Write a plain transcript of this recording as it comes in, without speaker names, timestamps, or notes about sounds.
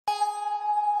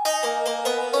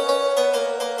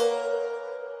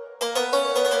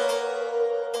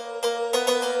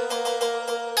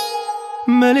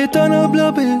مليتنا بلا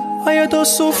بيت حياة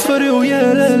الصفر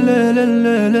ويا لا لا لا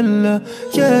لا لا لا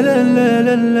يا لا لا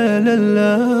لا لا لا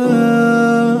لا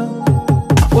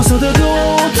وصدى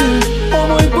دوتي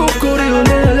وموي بكوري لا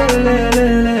لا لا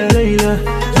لا لا ليلى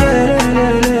يا لا لا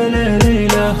لا لا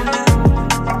ليلى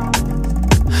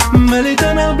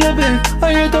مليتنا بلا بيت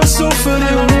حياة الصفر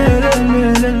ويا لا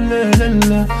لا لا لا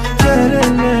لا يا لا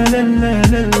لا لا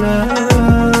لا لا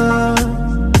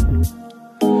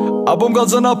Apo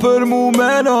m'gallzona për mu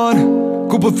menon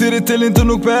Ku po thirit të linë të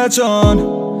nuk peqon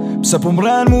Pse po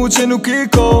m'ren mu që nuk I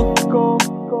ko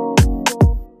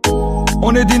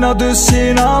Unë e dina dë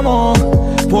s'jena mo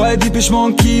Po e di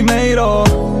pishmon ki me I ro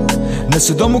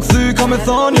Nëse do mu këthy ka me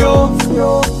thon jo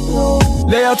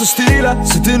Leja të stila,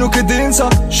 si ti nuk e din sa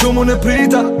Shumë unë e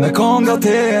prita, me konga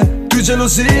teje Ty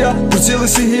gjelozia, për cilë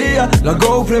si hia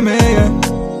Largo pre meje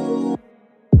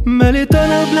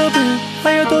مليتنا بلا بيت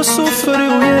حياة الصفر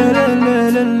ويا لا لا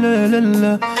لا لا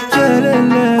لا يا لا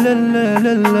لا لا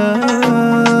لا لا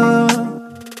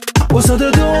وصدى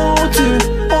دوتي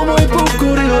وموي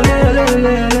بكوري لا لا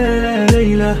لا لا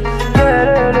ليلى يا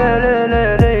لا لا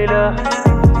لا ليلى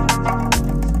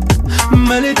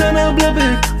مليتنا بلا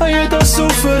بيت حياة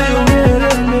الصفر ويا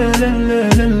لا لا لا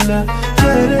لا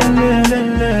يا لا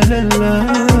لا لا لا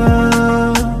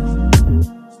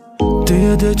Ti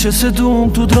e dhe që se du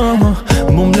këtu drama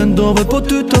Mu m'lendove po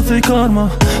ty të thej karma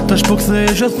Tash po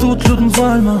kthesh e thut lut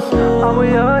m'falma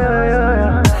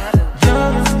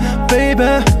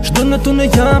Baby, shdo në tu në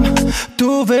jam Tu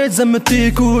veç zemë ti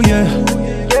ku je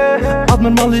Atë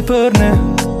mërmalli për ne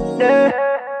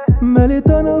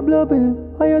Melitana bla bil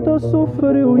Hajet o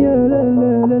sufri u je la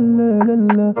la la la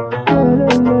la la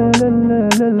la la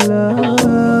la la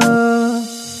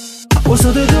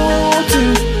وصد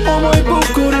دوتي وموي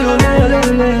بكوري لا لا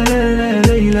لا لا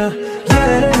ليلى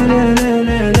يا لا لا لا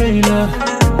لا ليلى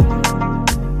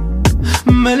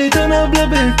مليتنا بلا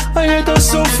بيت حياة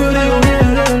الصفر يا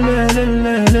لا لا لا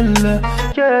لا لا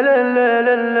يا لا لا